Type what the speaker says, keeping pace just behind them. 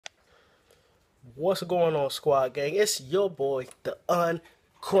What's going on, squad gang? It's your boy, the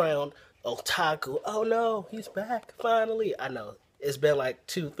uncrowned otaku. Oh no, he's back finally. I know it's been like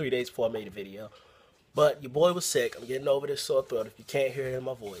 2-3 days before I made a video, but your boy was sick. I'm getting over this sore throat if you can't hear it in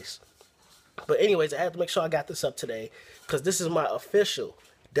my voice. But anyways, I had to make sure I got this up today because this is my official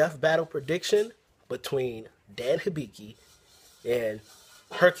death battle prediction between Dan Hibiki and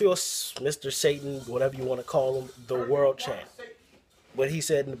Hercule, Mr. Satan, whatever you want to call him, the world champ. What he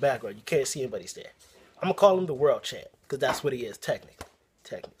said in the background, you can't see him, but he's there. I'm gonna call him the world champ because that's what he is technically.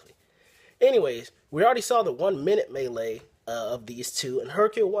 Anyways, we already saw the 1 minute melee of these two, and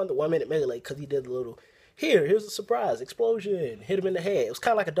Hercule won the 1 minute melee because he did a little here's a surprise explosion, hit him in the head. It was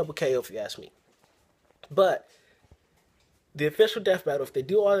kind of like a double KO if you ask me. But the official death battle, if they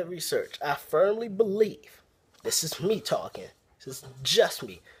do all the research, I firmly believe, this is me talking, this is just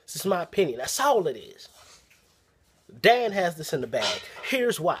me, this is my opinion, that's all it is. Dan has this in the bag.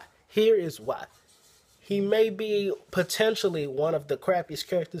 Here's why. Here is why. He may be potentially one of the crappiest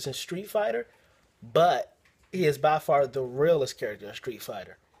characters in Street Fighter, but he is by far the realest character in Street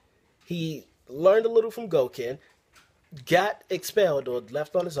Fighter. He learned a little from Goken, got expelled or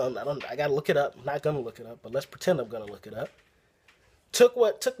left on his own. I gotta look it up. I'm not gonna look it up, but let's pretend I'm gonna look it up. Took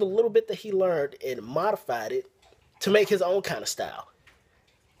the little bit that he learned and modified it to make his own kind of style.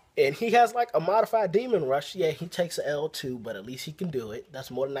 And he has like a modified demon rush. Yeah, he takes an L too, but at least he can do it. That's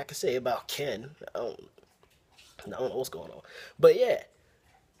more than I can say about Ken. I don't know what's going on. But yeah,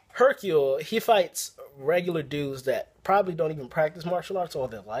 Hercule, he fights regular dudes that probably don't even practice martial arts all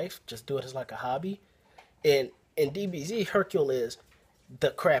their life. Just do it as like a hobby. And in DBZ, Hercule is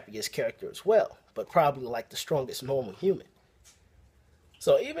the crappiest character as well, but probably like the strongest normal human.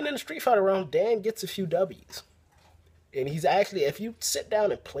 So even in the Street Fighter realm, Dan gets a few W's. And he's actually, if you sit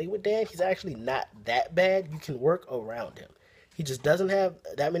down and play with Dan, he's actually not that bad. You can work around him. He just doesn't have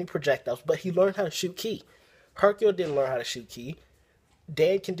that many projectiles, but he learned how to shoot ki. Hercule didn't learn how to shoot ki.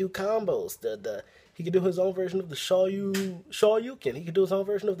 Dan can do combos. He can do his own version of the Shoryuken. He can do his own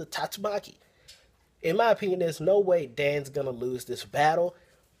version of the Tatsumaki. In my opinion, there's no way Dan's going to lose this battle.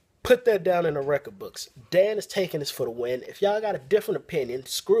 Put that down in the record books. Dan is taking this for the win. If y'all got a different opinion,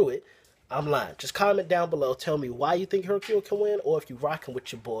 screw it. I'm lying. Just comment down below. Tell me why you think Hercule can win, or if you're rocking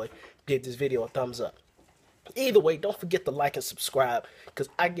with your boy, give this video a thumbs up. Either way, don't forget to like and subscribe, because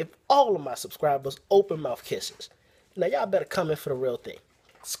I give all of my subscribers open mouth kisses. Now, y'all better come in for the real thing.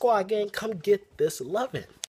 Squad gang, come get this loving.